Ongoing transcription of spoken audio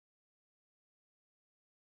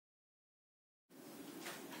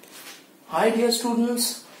Hi dear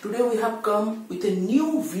students, today we have come with a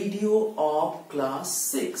new video of class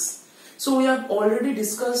 6. So we have already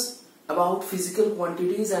discussed about physical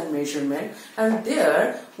quantities and measurement, and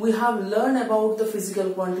there we have learned about the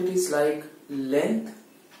physical quantities like length,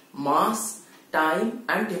 mass, time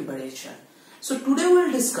and temperature. So today we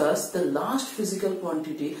will discuss the last physical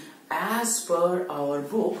quantity as per our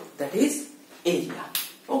book, that is area.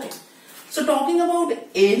 Okay. So talking about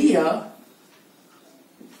area,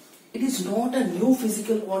 it is not a new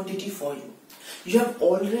physical quantity for you. You have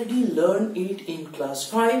already learned it in class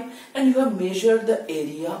 5 and you have measured the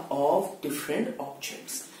area of different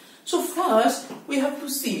objects. So first we have to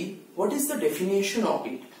see what is the definition of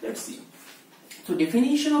it. Let's see. So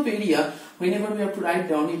definition of area, whenever we have to write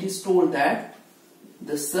down, it is told that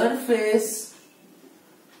the surface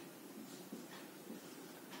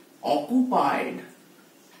occupied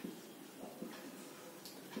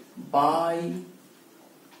by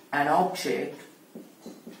an object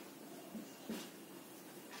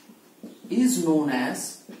is known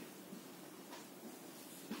as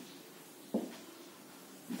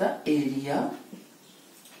the area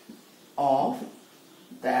of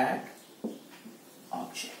that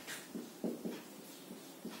object.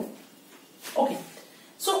 Okay,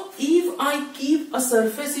 so if I keep a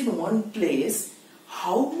surface in one place,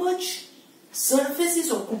 how much surface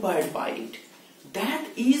is occupied by it? That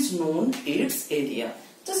is known its area.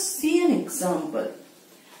 Just see an example.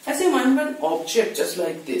 I say one object just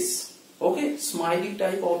like this. Okay, smiley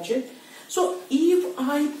type object. So if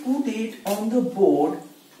I put it on the board,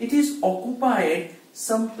 it is occupied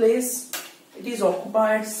some place. It is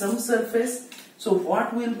occupied some surface. So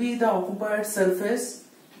what will be the occupied surface?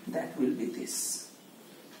 That will be this.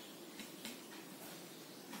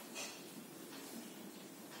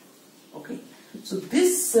 Okay. So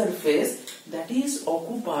this surface that is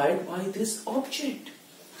occupied by this object.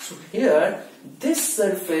 So here this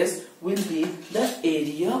surface will be the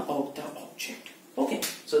area of the object. Okay,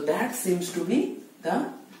 so that seems to be the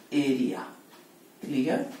area.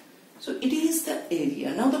 Clear? So it is the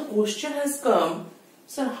area. Now the question has come,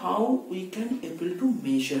 sir, how we can able to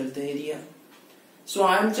measure the area? So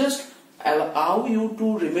I am just allow you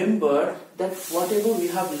to remember that whatever we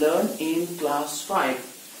have learned in class 5.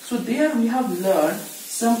 So there we have learned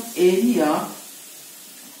some area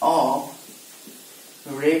of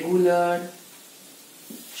regular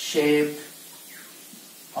shaped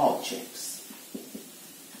objects.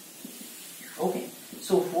 Okay,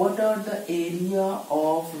 so what are the area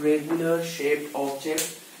of regular shaped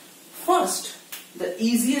objects? First, the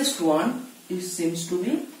easiest one seems to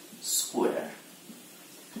be square.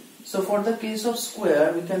 So for the case of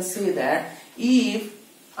square, we can say that if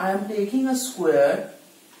I am taking a square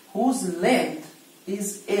whose length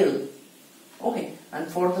is L, okay, and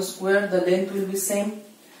for the square the length will be same.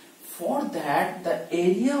 For that the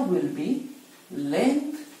area will be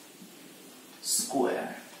length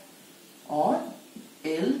square or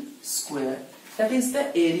L square. That is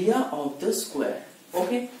the area of the square.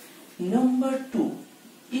 Okay. Number 2,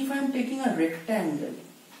 if I am taking a rectangle.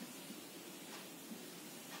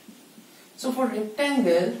 So for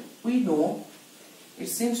rectangle we know it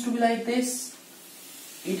seems to be like this.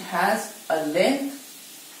 It has a length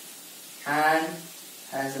and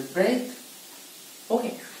has a breadth.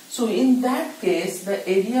 Okay, so in that case the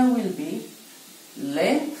area will be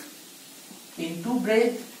length into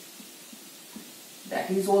breadth.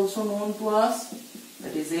 That is also known to us.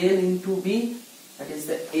 That is L into B. That is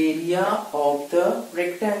the area of the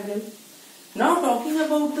rectangle. Now talking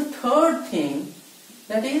about the third thing,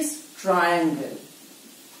 that is triangle.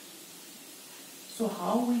 So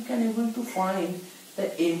how we can able to find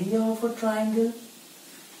the area of a triangle?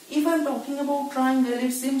 If I am talking about triangle,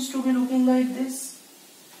 it seems to be looking like this.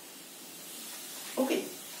 Okay.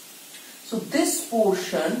 So this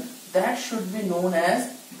portion, that should be known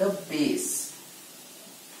as the base.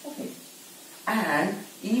 Okay. And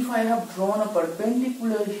if I have drawn a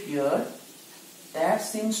perpendicular here, that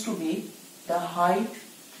seems to be the height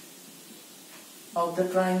of the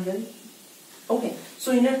triangle. Okay.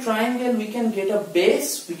 So in a triangle, we can get a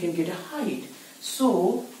base, we can get a height.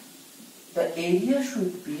 So the area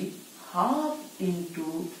should be half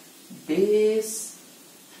into base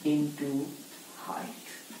into height.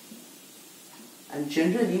 And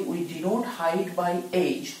generally we denote height by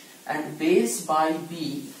h and base by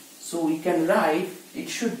b. So we can write it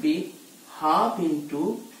should be half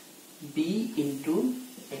into b into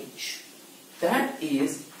h. That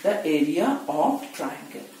is the area of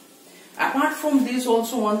triangle. Apart from this,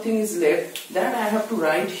 also one thing is left that I have to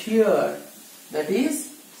write here. That is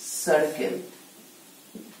circle.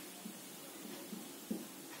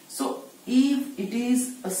 So if it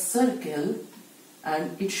is a circle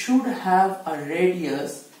and it should have a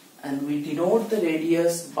radius, and we denote the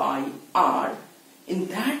radius by r, in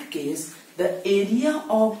that case the area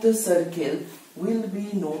of the circle will be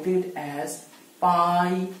noted as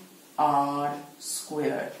pi r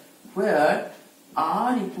square, where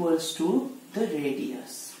r equals to the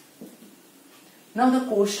radius. Now the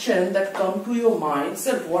question that come to your mind,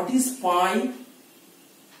 sir, what is pi?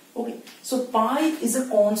 Okay, so pi is a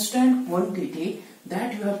constant quantity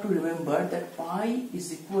that you have to remember, that pi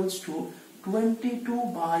is equals to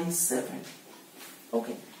 22/7.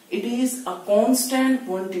 Okay, it is a constant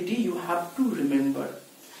quantity you have to remember.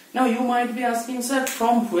 Now you might be asking, sir,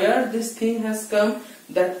 from where this thing has come,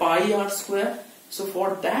 that pi r square? So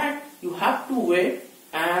for that you have to wait,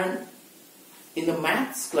 and in the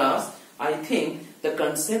maths class I think the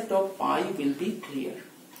concept of pi will be clear.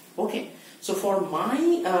 Okay, so for my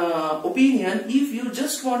opinion, if you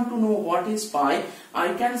just want to know what is pi,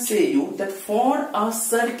 I can say you that for a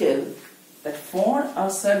circle, the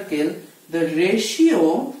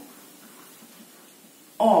ratio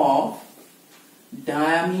of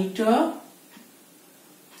diameter,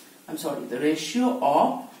 the ratio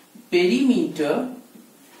of perimeter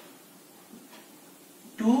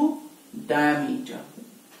to diameter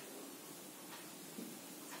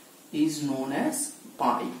is known as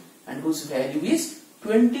pi, and whose value is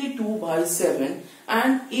 22/7,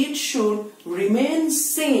 and it should remain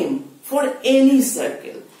same for any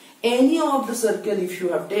circle. Any of the circle if you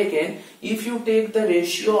have taken, if you take the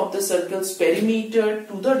ratio of the circle's perimeter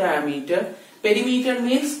to the diameter, perimeter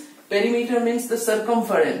means the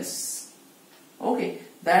circumference. Okay,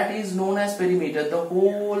 that is known as perimeter, the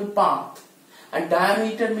whole path. And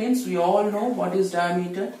diameter means, we all know what is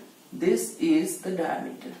diameter. This is the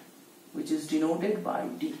diameter, which is denoted by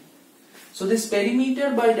d. So this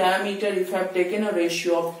perimeter by diameter, if I have taken a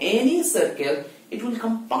ratio of any circle, it will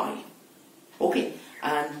come pi. Okay,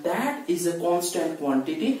 and that is a constant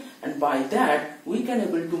quantity, and by that we can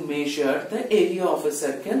able to measure the area of a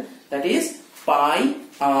circle, that is pi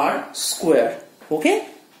r square. Okay,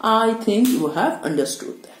 I think you have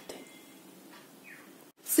understood that thing.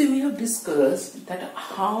 See, we have discussed that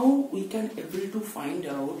how we can able to find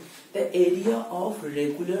out the area of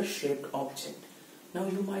regular shaped object. Now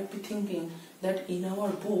you might be thinking that in our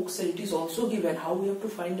books it is also given how we have to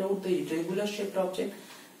find out the irregular shaped object.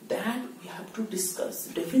 That we have to discuss.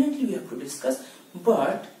 Definitely we have to discuss,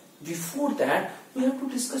 but before that we have to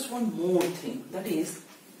discuss one more thing, that is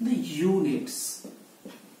the units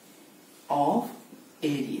of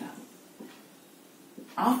area.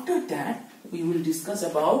 After that we will discuss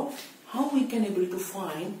about how we can able to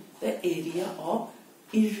find the area of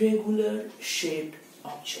irregular shaped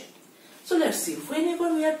object. So let's see,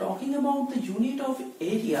 whenever we are talking about the unit of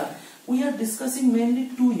area, we are discussing mainly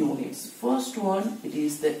two units. First one, it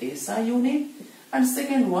is the SI unit, and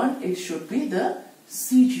second one, it should be the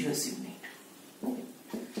CGS unit. Okay.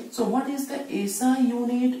 So what is the SI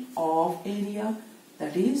unit of area?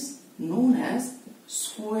 That is known as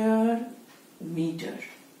square meter,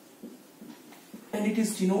 and it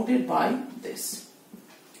is denoted by this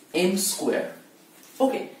m square.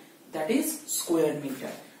 Okay, that is square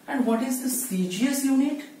meter. And what is the CGS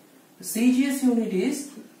unit? The CGS unit is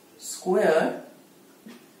square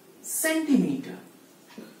centimeter,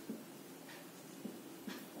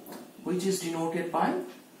 which is denoted by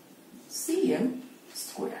cm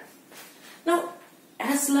square. Now,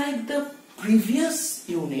 as like the previous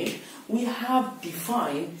unit, we have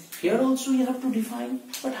defined, here also you have to define,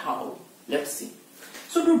 but how? Let's see.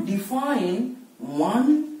 So to define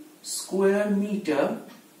 1 square meter,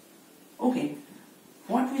 okay,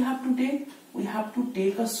 what we have to take? We have to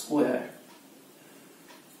take a square,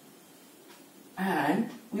 and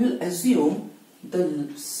we will assume the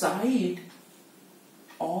side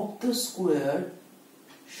of the square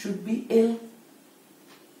should be L,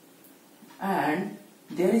 and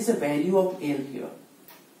there is a value of L here.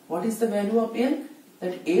 What is the value of L?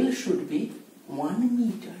 That L should be 1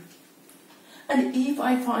 meter. And if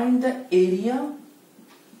I find the area,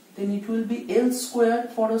 then it will be L square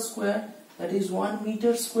for a square, that is 1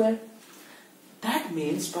 meter square. That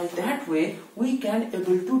means by that way we can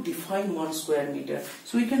able to define 1 square meter.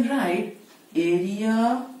 So we can write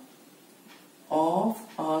area of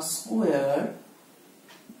a square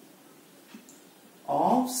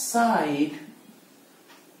of side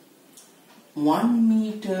 1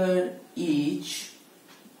 meter each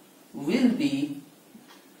will be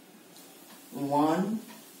 1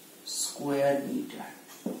 square meter.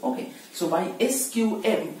 Okay, so by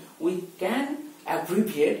SQM we can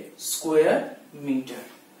abbreviate square meter.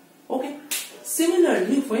 Okay,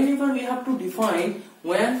 similarly whenever we have to define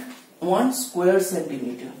when 1 square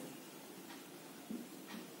centimeter.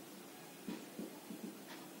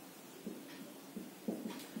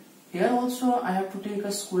 Here also I have to take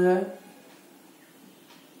a square,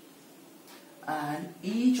 and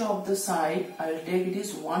each of the side I will take it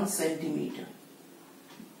is 1 centimeter.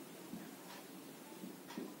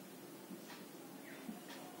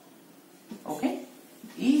 Okay,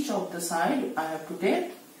 each of the side I have to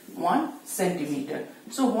take 1 centimeter.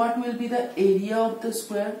 So what will be the area of the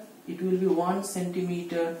square? It will be 1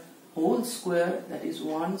 centimeter whole square, that is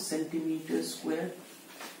 1 centimeter square.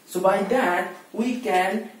 So by that we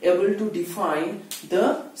can able to define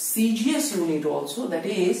the CGS unit also, that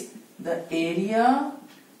is the area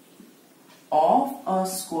of a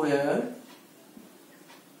square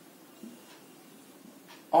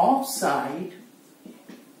of side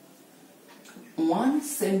 1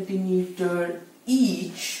 centimeter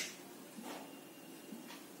each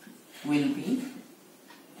will be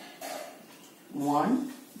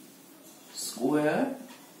 1 square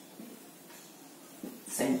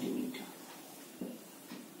centimeter.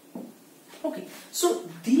 Okay, so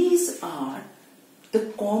these are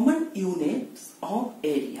the common units of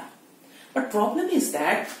area. But problem is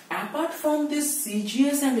that apart from this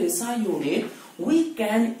CGS and SI unit, we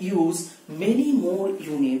can use many more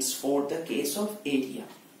units for the case of area.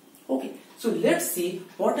 Okay, so let's see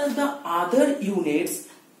what are the other units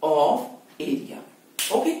of area.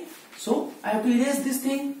 Okay, so I have to erase this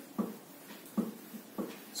thing.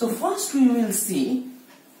 So first we will see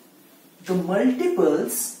the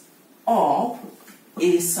multiples of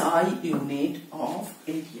SI unit of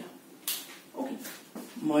area. Okay,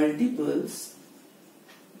 multiples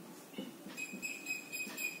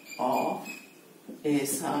of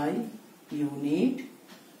SI unit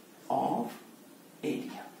of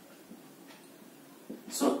area.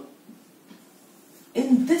 So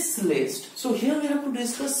in this list, so here we have to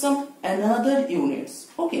discuss some another units.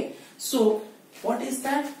 Okay, so what is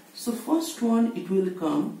that? So first one, it will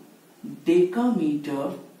come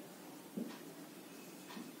decameter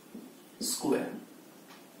square.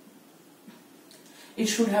 It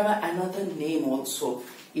should have another name also.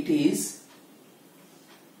 It is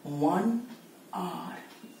 1 R.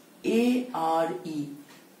 A-R-E.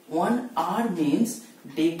 1 R means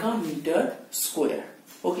decameter square.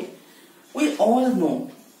 Okay. We all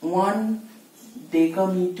know 1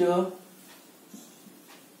 decameter,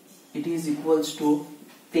 it is equals to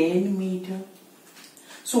 10 meter.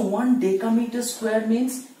 So 1 decameter square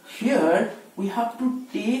means here we have to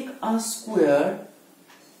take a square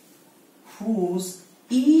whose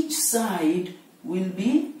each side will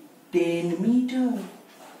be 10 meter.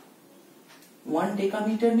 1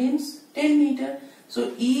 decameter means 10 meter.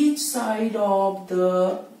 So each side of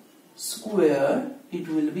the square, it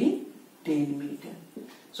will be 10 meter.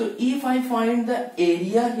 So if I find the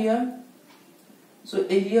area here, so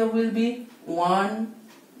area will be 1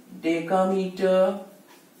 decameter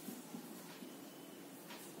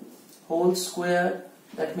whole square,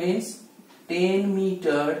 that means 10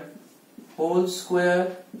 meter whole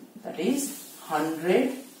square, that is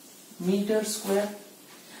 100 meter square.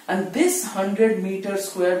 And this 100 meter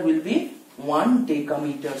square will be 1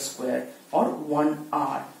 decameter square or 1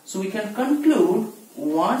 R. So we can conclude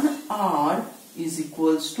 1 R is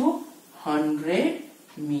equals to 100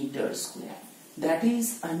 meter square. That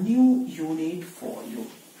is a new unit for you.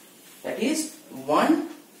 That is 1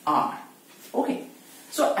 R. Okay.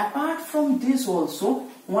 So apart from this also,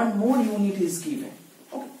 one more unit is given.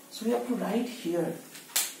 Okay. So we have to write here.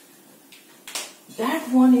 That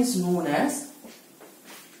one is known as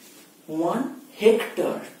 1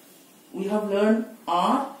 hectare. We have learned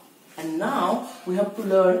R, and now we have to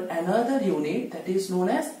learn another unit that is known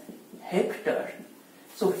as hectare.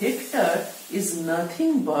 So hectare is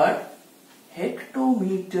nothing but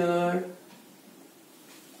hectometer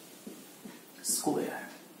square.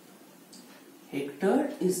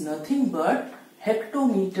 Hectare is nothing but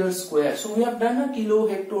hectometer square. So we have done a kilo,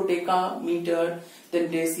 hecto, deca, meter, then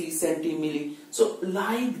deci, centi, milli. So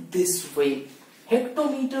like this way,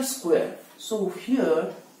 hectometer square. So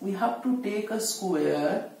here we have to take a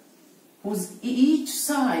square whose each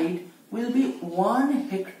side will be 1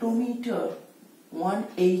 hectometer, 1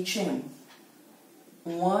 hm,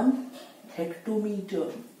 1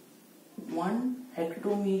 hectometer, 1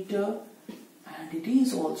 hectometer, and it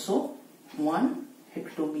is also 1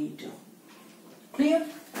 hectometer. Clear?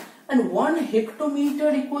 And 1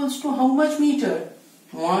 hectometer equals to how much meter?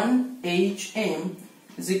 1 hm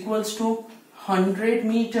is equals to 100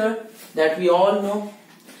 meter, that we all know.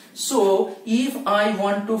 So if I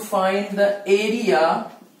want to find the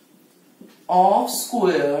area of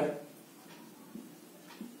square,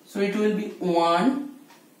 so it will be 1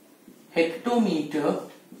 hectometer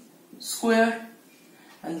square,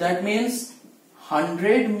 and that means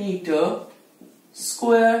 100 meter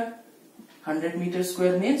square. 100 meter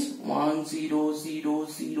square means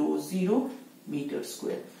 10000 meter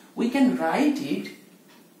square. We can write it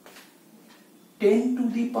 10 to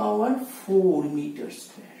the power 4 meter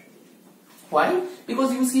square. Why?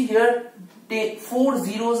 Because you see here 4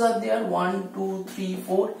 zeros are there, 1, 2, 3,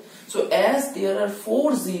 4. So as there are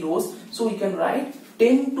 4 zeros, so we can write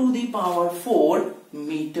 10 to the power 4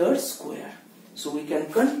 meter square. So we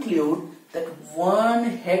can conclude that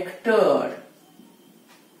 1 hectare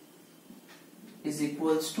is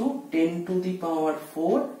equals to 10 to the power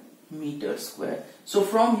 4 meter square. So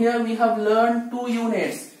from here we have learned 2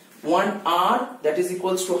 units. 1 R, that is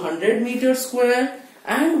equals to 100 meter square,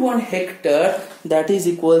 and 1 hectare, that is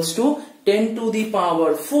equals to 10 to the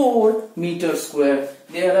power 4 meter square.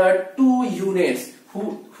 There are 2 units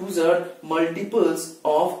whose are multiples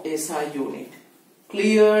of SI unit.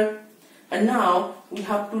 Clear? And now we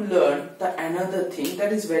have to learn the another thing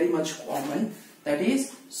that is very much common, that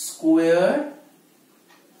is square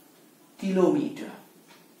kilometer.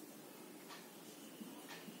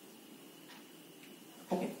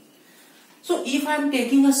 Okay. So if I am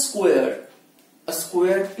taking a square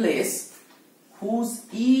place whose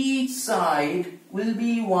each side will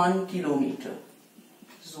be 1 kilometer.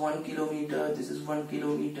 This is 1 kilometer, this is 1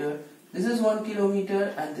 kilometer, this is 1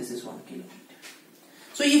 kilometer, and this is 1 kilometer.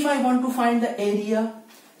 So if I want to find the area,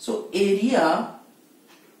 so area,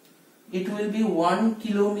 it will be 1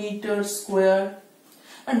 kilometer square,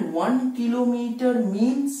 and 1 kilometer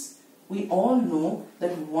means we all know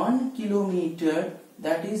that 1 kilometer,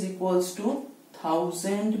 that is equals to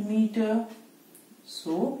 1000 meter.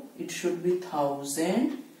 So it should be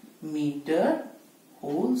 1000 meter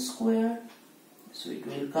whole square. So it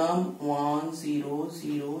will come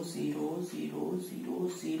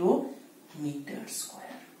 1000000 meter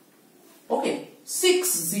square. Okay, 6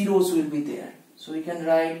 zeros will be there. So we can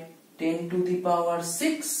write 10 to the power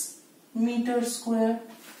 6 meter square.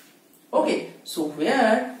 Okay, so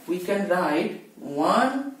where we can write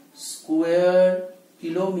 1 square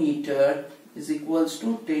kilometer is equals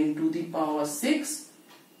to 10 to the power 6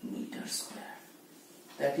 meter square.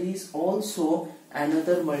 That is also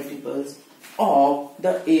another multiples of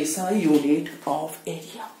the SI unit of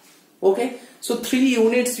area. Okay, so 3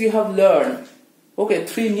 units we have learned. Okay,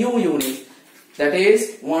 3 new units. That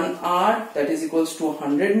is 1 R, that is equals to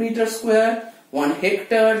 100 meter square, 1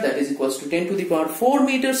 hectare, that is equals to 10 to the power 4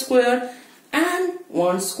 meter square, and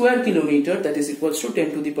 1 square kilometer, that is equals to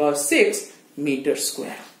 10 to the power 6 meter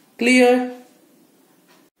square. Clear?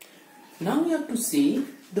 Now we have to see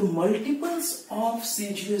the multiples of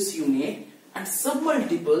CGS unit and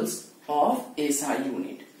submultiples of SI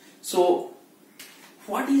unit. So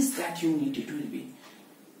what is that unit it will be?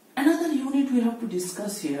 Another unit we have to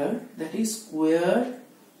discuss here, that is square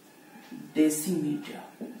decimeter.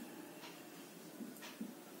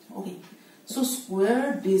 Okay, so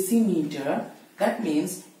square decimeter, that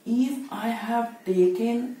means if I have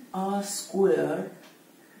taken a square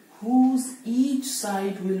whose each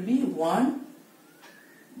side will be 1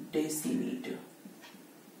 decimeter.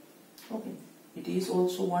 Okay, it is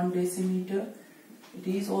also 1 decimeter, it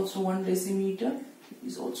is also 1 decimeter, it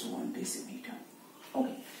is also 1 decimeter.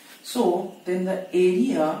 Okay, so then the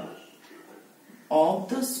area of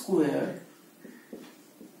the square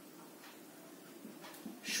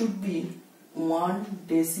should be 1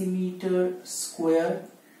 decimeter square,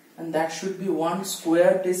 and that should be 1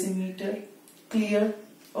 square decimeter. Clear?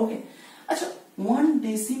 Okay. Achha, 1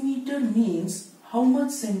 decimeter means how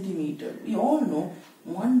much centimeter? We all know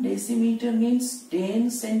 1 decimeter means 10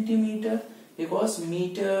 centimeter, because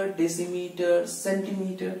meter, decimeter,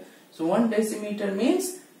 centimeter. So 1 decimeter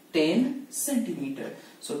means 10 centimeter.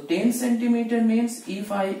 So 10 centimeter means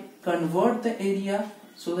if I convert the area,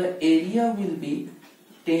 so the area will be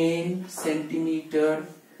 10 centimeter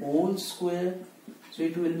whole square. So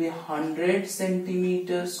it will be 100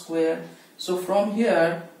 centimeter square. So from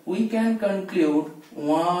here we can conclude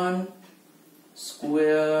 1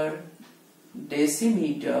 square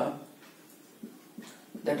decimeter,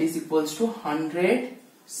 that is equals to 100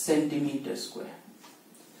 centimeter square.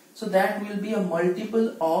 So that will be a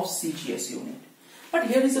multiple of CGS unit. But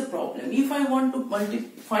here is a problem. If I want to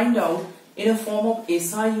find out in a form of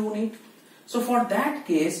SI unit, so for that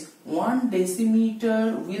case 1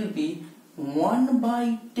 decimeter will be 1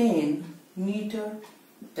 by 10 meter,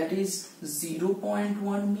 that is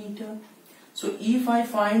 0.1 meter. So if I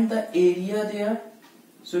find the area there,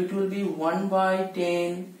 so it will be 1 by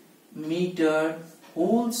 10 meter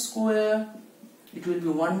whole square, it will be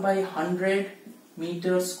 1 by 100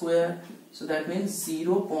 meter square. So that means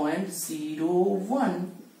 0.01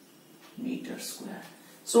 meter square.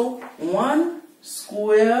 So 1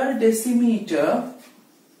 square decimeter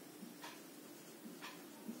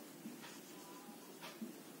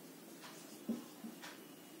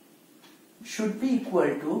should be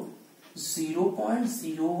equal to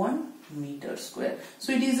 0.01 meter square.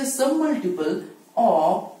 So it is a submultiple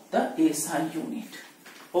of the SI unit.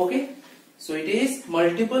 Okay. So it is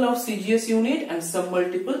multiple of CGS unit and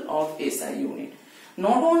submultiple of SI unit.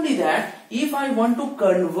 Not only that, if I want to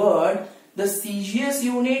convert the CGS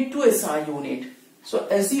unit to SI unit, so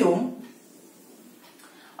assume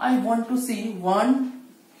I want to see 1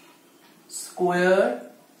 square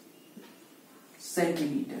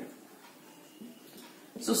centimeter.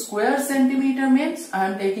 So square centimeter means I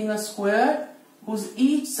am taking a square whose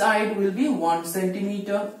each side will be 1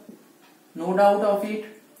 centimeter, no doubt of it,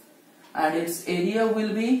 and its area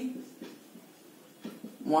will be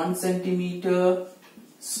 1 centimeter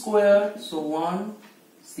square, so 1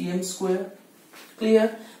 cm square.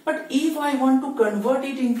 Clear? But if I want to convert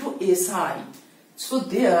it into SI, so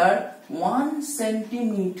there 1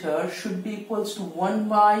 centimeter should be equals to 1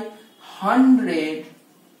 by 100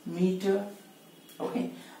 meter.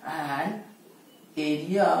 Okay, and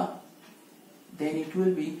area, then it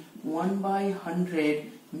will be 1 by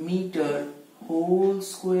 100 meter whole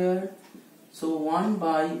square. So 1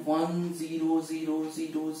 by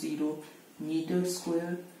 10000 meter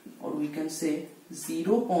square, or we can say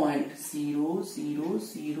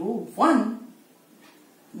 0.0001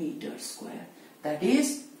 meter square. That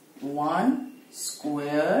is 1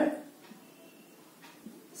 square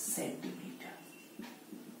centimeter.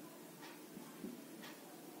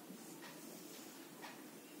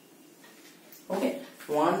 Okay,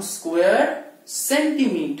 1 square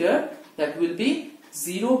centimeter, that will be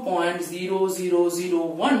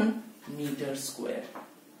 0.0001 meter square.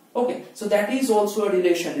 Okay, so that is also a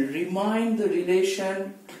relation. Remind the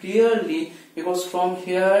relation clearly, because from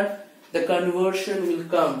here the conversion will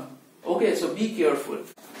come. Okay, so be careful.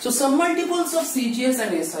 So some multiples of CGS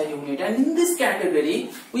and SI unit, and in this category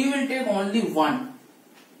we will take only one,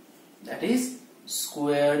 that is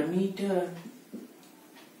square meter.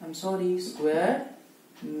 Square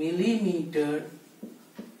millimeter,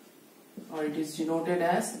 or it is denoted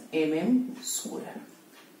as mm square.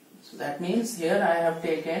 So that means here I have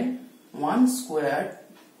taken 1 square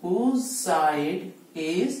whose side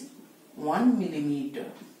is 1 millimeter.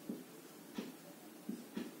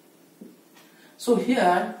 So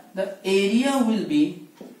here the area will be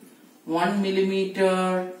 1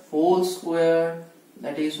 millimeter whole square,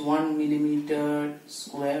 that is 1 millimeter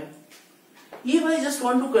square. If I just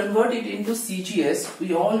want to convert it into CGS,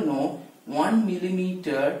 we all know 1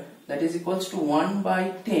 millimeter, that is equals to 1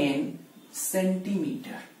 by 10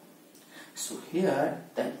 centimeter. So here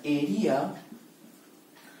the area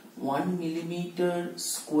 1 millimeter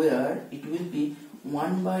square, it will be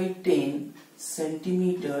 1 by 10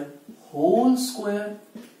 centimeter whole square,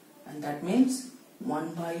 and that means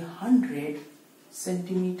 1 by 100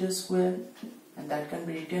 centimeter square, and that can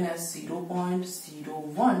be written as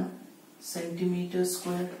 0.01 centimeter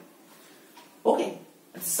square. Okay,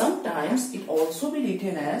 sometimes it also be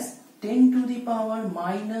written as 10 to the power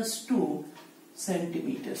minus 2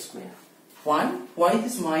 centimeter square. Why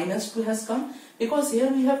this minus 2 has come? Because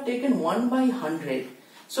here we have taken 1 by 100.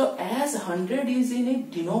 So as 100 is in a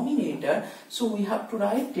denominator, so we have to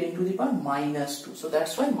write 10 to the power minus 2. So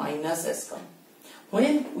that's why minus has come.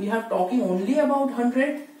 When we are talking only about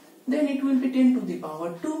 100, then it will be 10 to the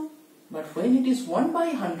power 2. But when it is 1 by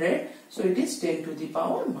 100, so it is 10 to the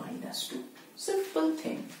power minus 2. Simple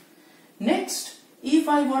thing. Next, if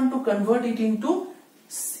I want to convert it into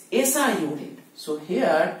SI unit, so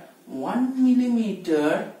here 1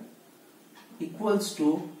 millimeter equals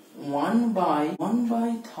to 1 by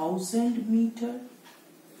 1000 meter.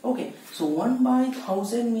 Okay, so 1 by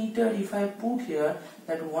 1000 meter, if I put here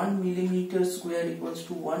that 1 millimeter square equals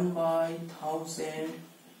to 1 by 1000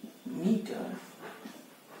 meter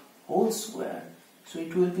whole square, so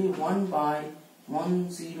it will be 1 by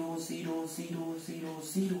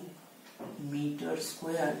 100,000 meter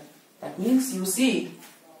square. That means, you see,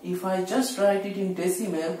 if I just write it in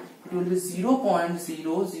decimal, it will be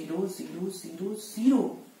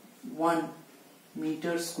 0.00001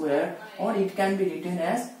 meter square, or it can be written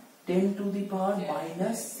as 10 to the power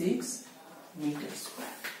minus 6 meter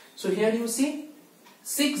square. So here you see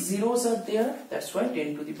 6 zeros are there, that's why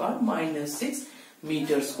 10 to the power minus 6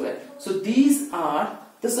 meter square. So these are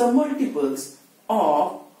the submultiples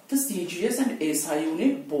of the CGS and SI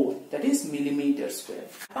unit both, that is millimeter square.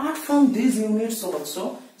 Apart from these units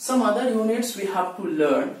also, some other units we have to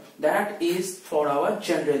learn. that is for our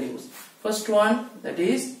general use. First one, that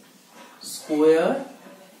is square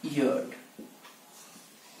yard.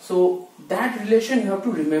 So that relation you have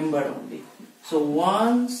to remember only. So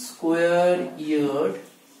 1 square yard,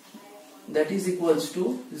 that is equals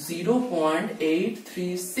to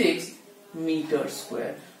 0.836 meter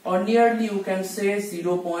square, or nearly you can say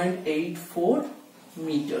 0.84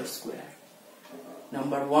 meter square.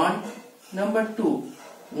 Number 1. Number 2,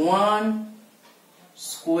 1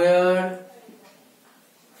 square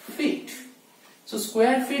feet. So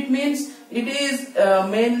square feet means it is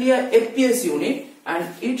mainly a FPS unit, and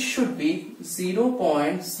it should be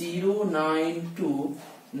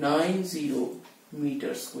 0.09290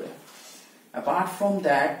 meter square. Apart from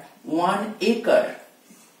that, 1 acre.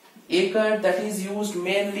 Acre, that is used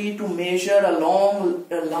mainly to measure a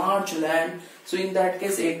large land. So in that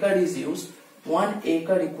case, acre is used. 1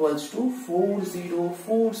 acre equals to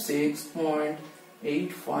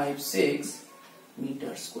 4046.856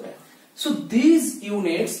 meter square. So these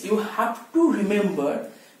units you have to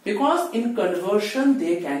remember, because in conversion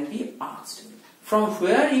they can be asked. From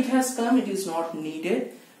where it has come, it is not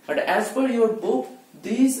needed, but as per your book,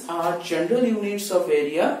 these are general units of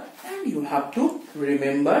area and you have to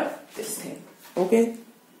remember this thing. Okay?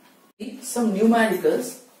 Some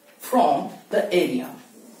numericals from the area.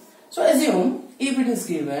 So assume if it is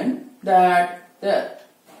given that the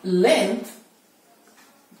length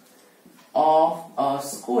of a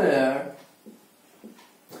square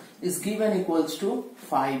is given equals to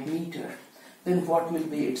 5 meter, then what will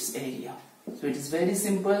be its area? So it is very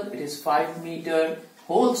simple. It is 5 meter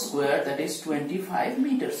whole square, that is 25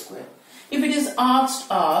 meter square. If it is asked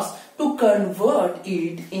us to convert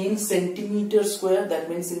it in centimeter square, that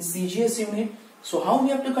means in CGS unit, so how we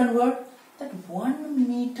have to convert? That 1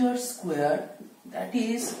 meter square, that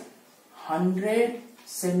is 100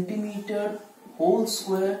 centimeter whole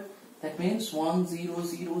square, that means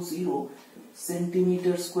 1000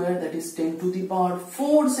 centimeter square, that is 10 to the power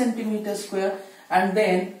 4 centimeter square, and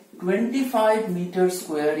then 25 meter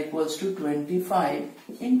square equals to 25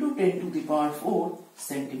 into 10 to the power 4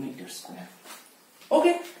 centimeter square.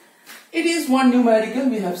 Okay, it is one numerical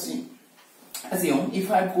we have seen. Assume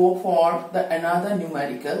if I go for the another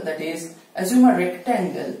numerical, that is assume a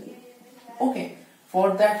rectangle. Okay,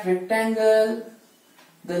 for that rectangle,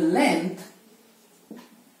 the length,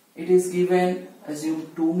 it is given,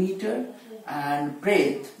 assume 2 meter, and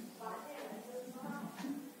breadth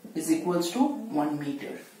is equals to 1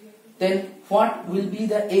 meter. Then what will be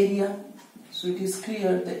the area? So it is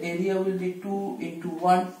clear the area will be 2 into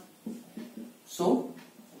 1. So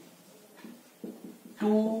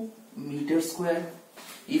 2 meter square.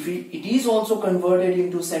 If it is also converted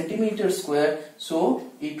into centimeter square, so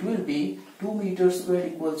it will be 2 meter square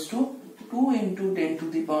equals to 2 into 10 to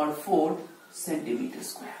the power 4 centimeter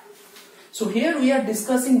square. So here we are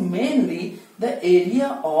discussing mainly the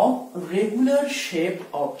area of regular shaped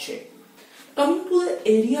object. Coming to the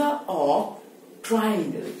area of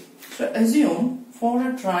triangle. So assume for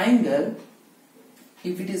a triangle,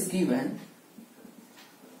 if it is given,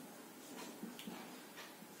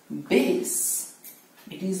 base,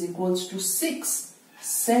 it is equals to 6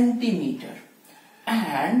 centimeter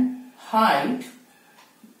and height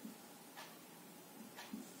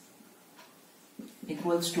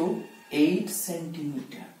equals to 8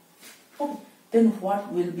 centimeter. Okay. Then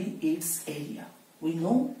what will be its area? We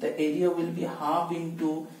know the area will be half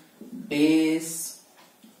into base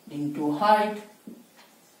into height.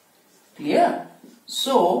 Clear?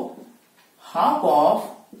 So half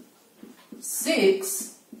of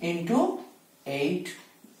 6 into 8.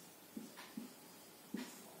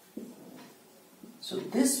 So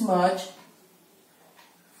this much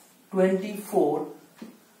 24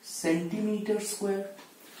 centimeter square.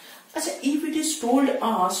 Achha, if it is told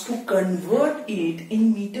us to convert it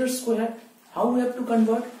in meter square, how we have to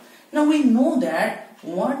convert? Now we know that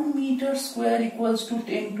 1 meter square equals to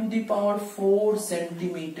 10 to the power 4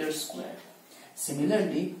 centimeter square.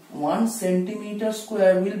 Similarly, 1 centimeter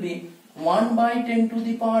square will be 1 by 10 to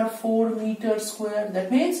the power 4 meter square.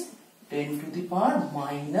 That means 10 to the power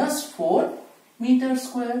minus 4 meter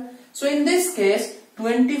square. So in this case,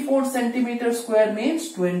 24 centimeter square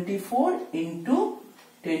means 24 into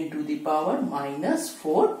 10 to the power minus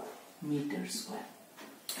 4 meter square.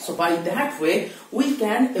 So by that way, we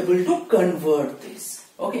can able to convert this.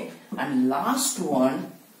 Okay. And last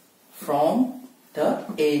one, from the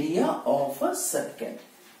area of a circle.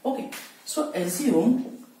 Okay. So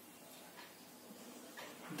assume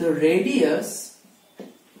the radius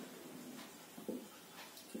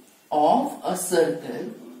of a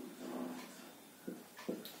circle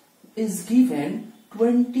is given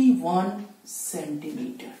 21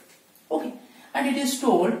 centimeter. and it is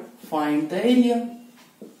told find the area.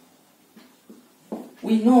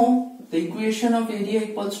 We know the equation of area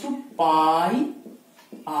equals to pi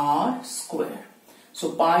r square.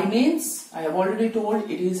 So pi means, I have already told,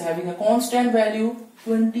 it is having a constant value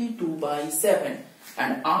 22/7,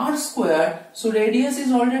 and r square, so radius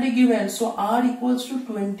is already given, so r equals to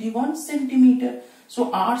 21 centimeter.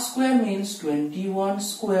 So r square means 21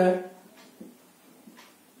 square.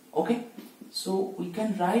 Okay, so we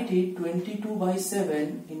can write it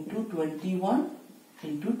 22/7 into 21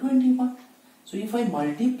 into 21. So if I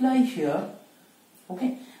multiply here,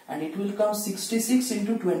 okay, and it will come 66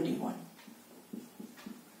 into 21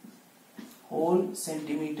 whole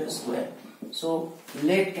centimeter square. So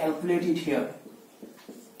let's calculate it here.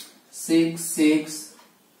 6, 6,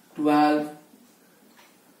 12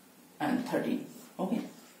 and 13. Okay.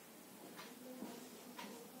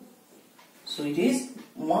 So it is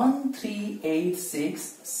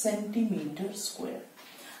 1386 centimeter square.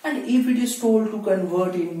 And if it is told to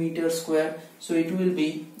convert in meter square, so it will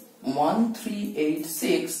be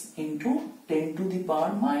 1386 into 10 to the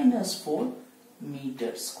power minus 4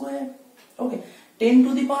 meter square. Okay, 10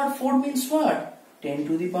 to the power 4 means what? 10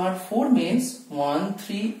 to the power 4 means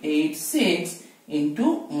 1386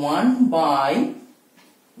 into 1 by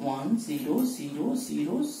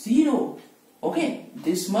 10000. Okay,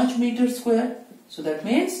 this much meter square. So that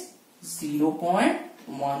means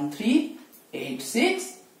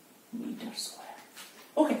 0.1386 meter square.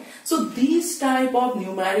 Okay, so these type of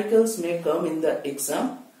numericals may come in the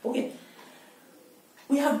exam. Okay,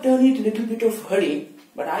 we have done it little bit of hurry,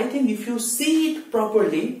 but I think if you see it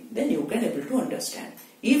properly, then you can able to understand.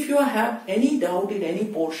 If you have any doubt in any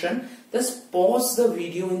portion, just pause the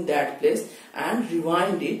video in that place and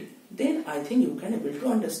rewind it. Then I think you can able to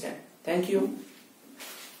understand. Thank you.